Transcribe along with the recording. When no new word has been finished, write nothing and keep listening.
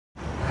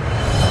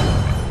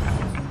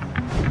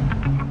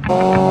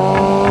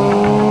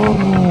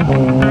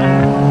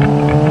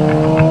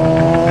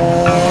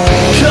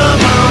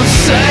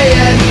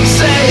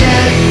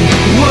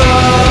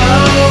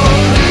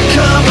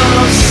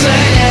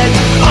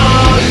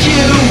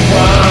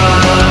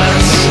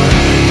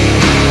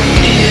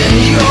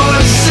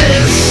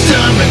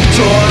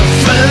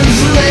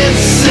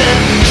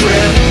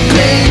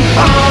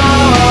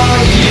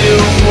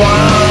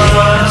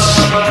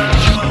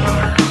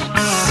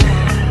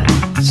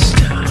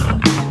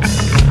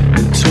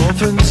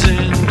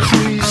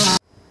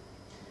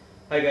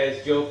Hi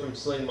guys, Joe from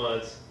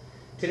Slingmods.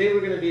 Today we're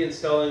going to be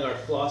installing our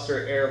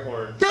Flosser Air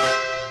horn.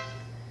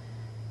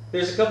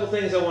 There's a couple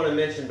things I want to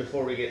mention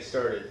before we get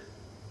started.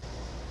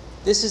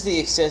 This is the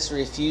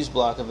accessory fuse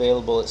block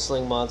available at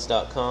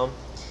slingmods.com.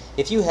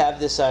 If you have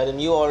this item,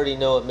 you already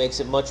know it makes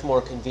it much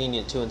more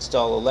convenient to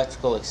install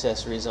electrical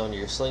accessories onto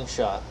your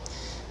slingshot.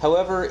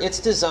 However, it's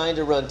designed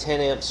to run 10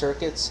 amp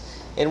circuits,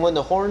 and when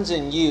the horn's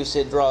in use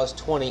it draws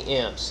 20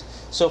 amps.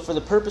 So for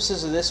the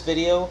purposes of this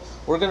video,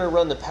 we're going to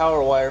run the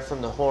power wire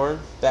from the horn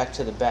back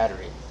to the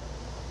battery.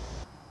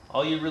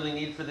 All you really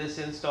need for this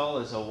install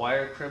is a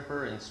wire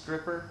crimper and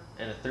stripper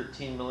and a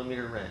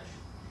 13mm wrench.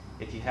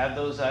 If you have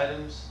those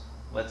items,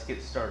 let's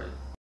get started.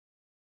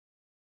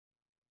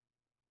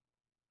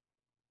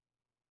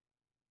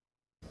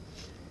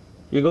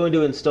 You're going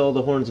to install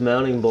the horn's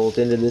mounting bolt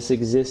into this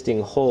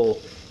existing hole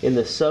in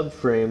the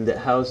subframe that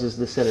houses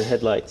the center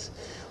headlights.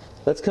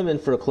 Let's come in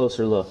for a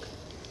closer look.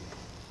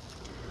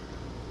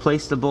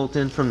 Place the bolt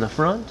in from the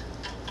front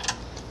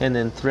and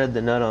then thread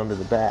the nut onto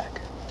the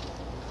back.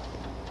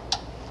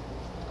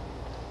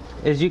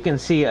 As you can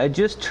see, I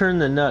just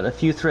turned the nut a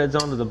few threads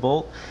onto the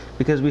bolt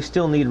because we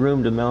still need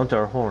room to mount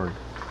our horn.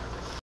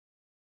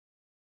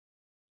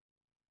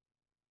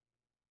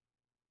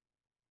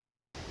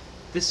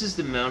 This is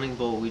the mounting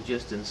bolt we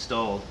just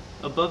installed.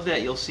 Above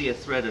that you'll see a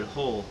threaded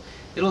hole.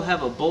 It'll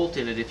have a bolt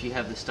in it if you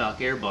have the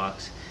stock air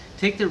box.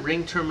 Take the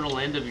ring terminal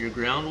end of your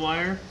ground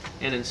wire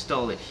and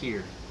install it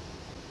here.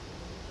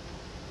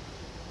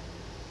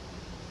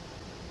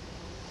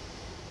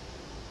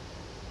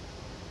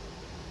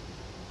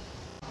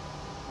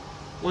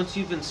 Once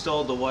you've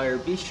installed the wire,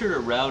 be sure to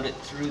route it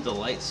through the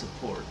light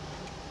support.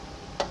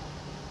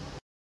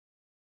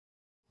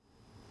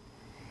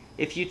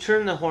 If you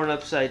turn the horn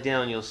upside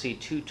down, you'll see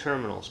two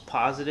terminals,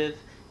 positive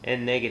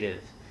and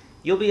negative.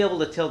 You'll be able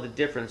to tell the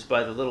difference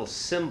by the little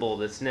symbol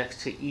that's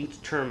next to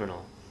each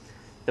terminal.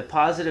 The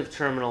positive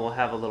terminal will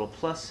have a little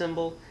plus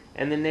symbol,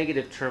 and the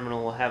negative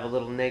terminal will have a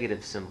little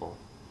negative symbol.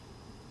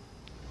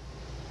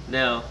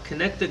 Now,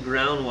 connect the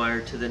ground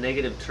wire to the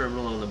negative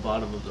terminal on the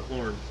bottom of the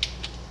horn.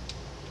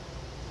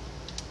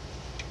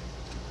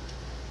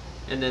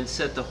 And then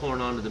set the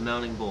horn onto the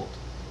mounting bolt.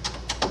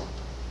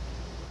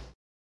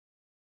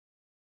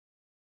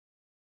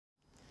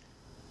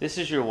 This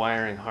is your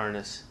wiring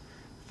harness.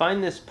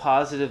 Find this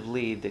positive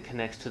lead that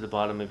connects to the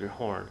bottom of your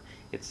horn.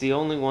 It's the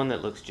only one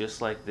that looks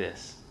just like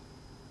this.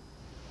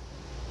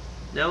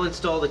 Now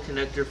install the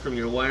connector from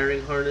your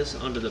wiring harness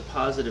onto the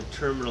positive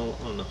terminal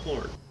on the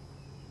horn.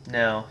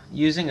 Now,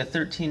 using a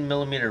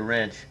 13mm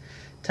wrench,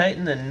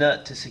 tighten the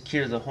nut to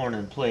secure the horn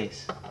in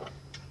place.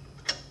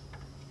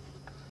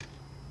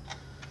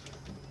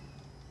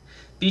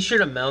 Be sure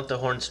to mount the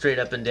horn straight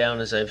up and down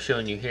as I've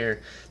shown you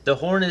here. The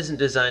horn isn't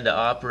designed to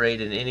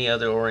operate in any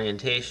other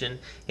orientation,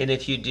 and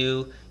if you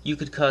do, you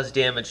could cause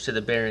damage to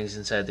the bearings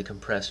inside the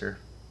compressor.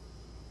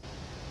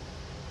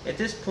 At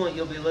this point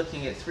you'll be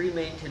looking at three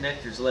main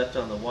connectors left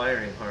on the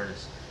wiring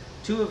harness.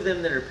 Two of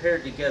them that are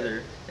paired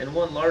together, and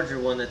one larger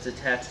one that's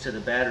attached to the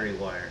battery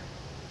wire.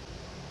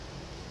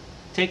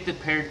 Take the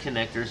paired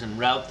connectors and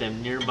route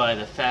them nearby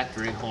the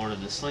factory horn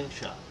of the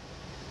slingshot.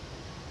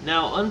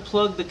 Now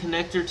unplug the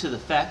connector to the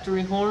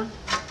factory horn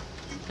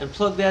and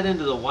plug that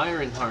into the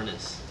wiring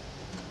harness.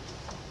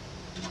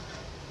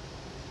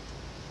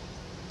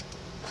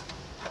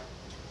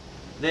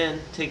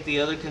 Then take the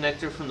other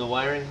connector from the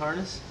wiring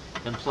harness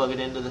and plug it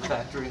into the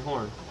factory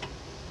horn.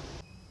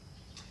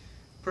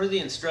 Per the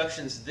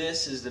instructions,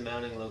 this is the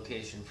mounting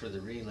location for the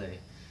relay.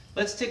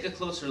 Let's take a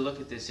closer look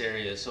at this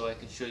area so I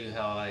can show you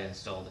how I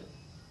installed it.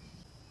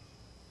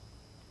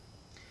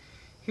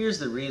 Here's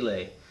the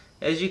relay.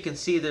 As you can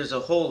see, there's a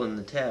hole in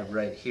the tab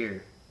right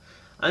here.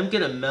 I'm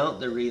going to mount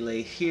the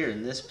relay here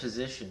in this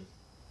position.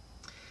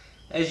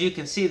 As you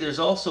can see, there's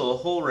also a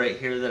hole right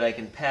here that I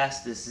can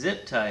pass this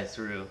zip tie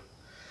through.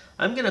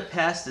 I'm going to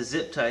pass the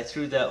zip tie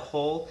through that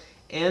hole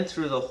and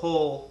through the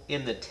hole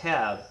in the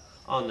tab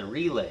on the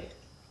relay.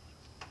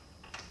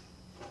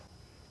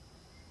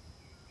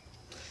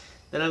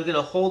 Then I'm going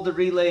to hold the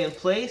relay in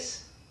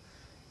place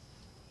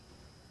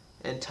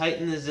and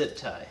tighten the zip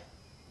tie.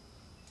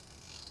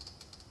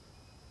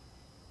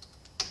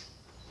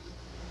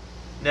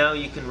 Now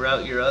you can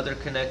route your other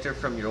connector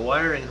from your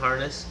wiring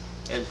harness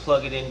and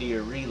plug it into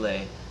your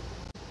relay.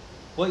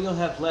 What you'll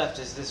have left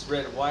is this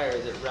red wire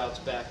that routes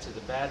back to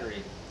the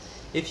battery.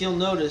 If you'll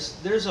notice,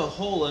 there's a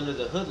hole under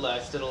the hood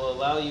latch that will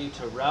allow you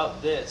to route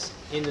this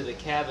into the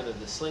cabin of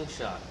the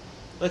slingshot.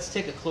 Let's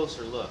take a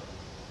closer look.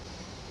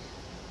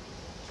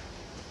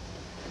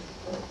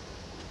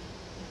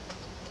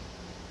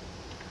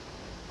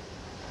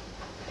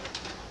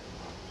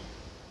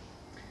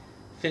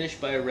 Finish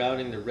by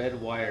routing the red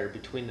wire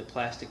between the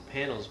plastic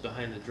panels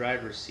behind the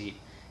driver's seat,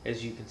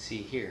 as you can see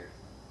here.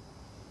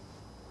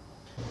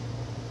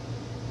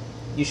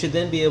 You should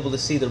then be able to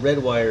see the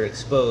red wire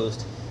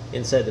exposed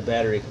inside the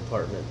battery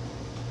compartment.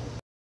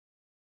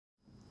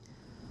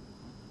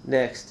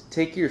 Next,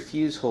 take your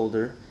fuse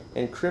holder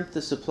and crimp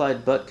the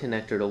supplied butt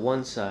connector to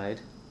one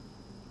side,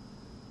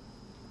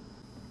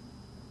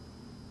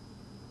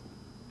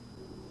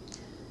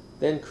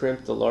 then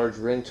crimp the large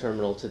ring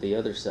terminal to the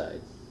other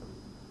side.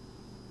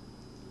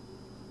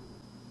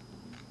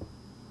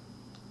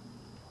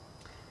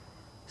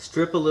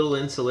 Strip a little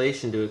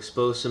insulation to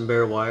expose some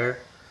bare wire,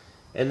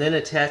 and then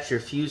attach your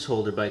fuse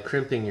holder by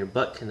crimping your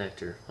butt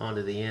connector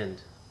onto the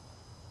end.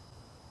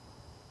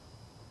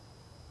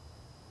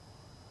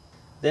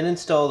 Then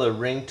install the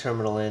ring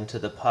terminal into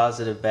the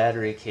positive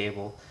battery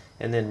cable,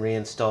 and then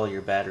reinstall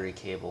your battery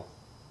cable.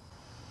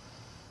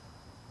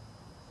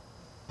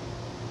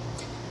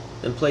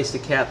 Then place the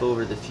cap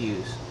over the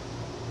fuse.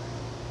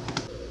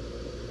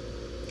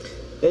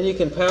 Then you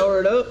can power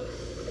it up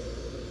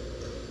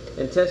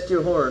and test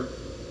your horn.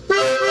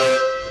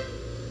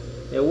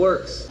 It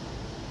works.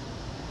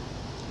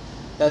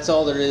 That's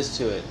all there is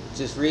to it.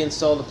 Just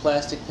reinstall the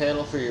plastic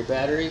panel for your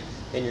battery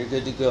and you're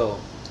good to go.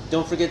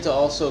 Don't forget to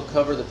also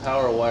cover the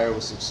power wire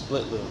with some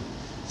split loom.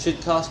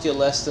 Should cost you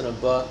less than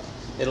 $1.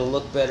 It'll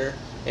look better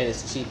and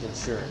it's cheap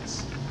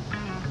insurance.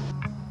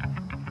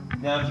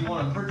 Now if you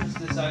want to purchase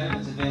this item,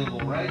 it's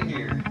available right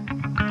here.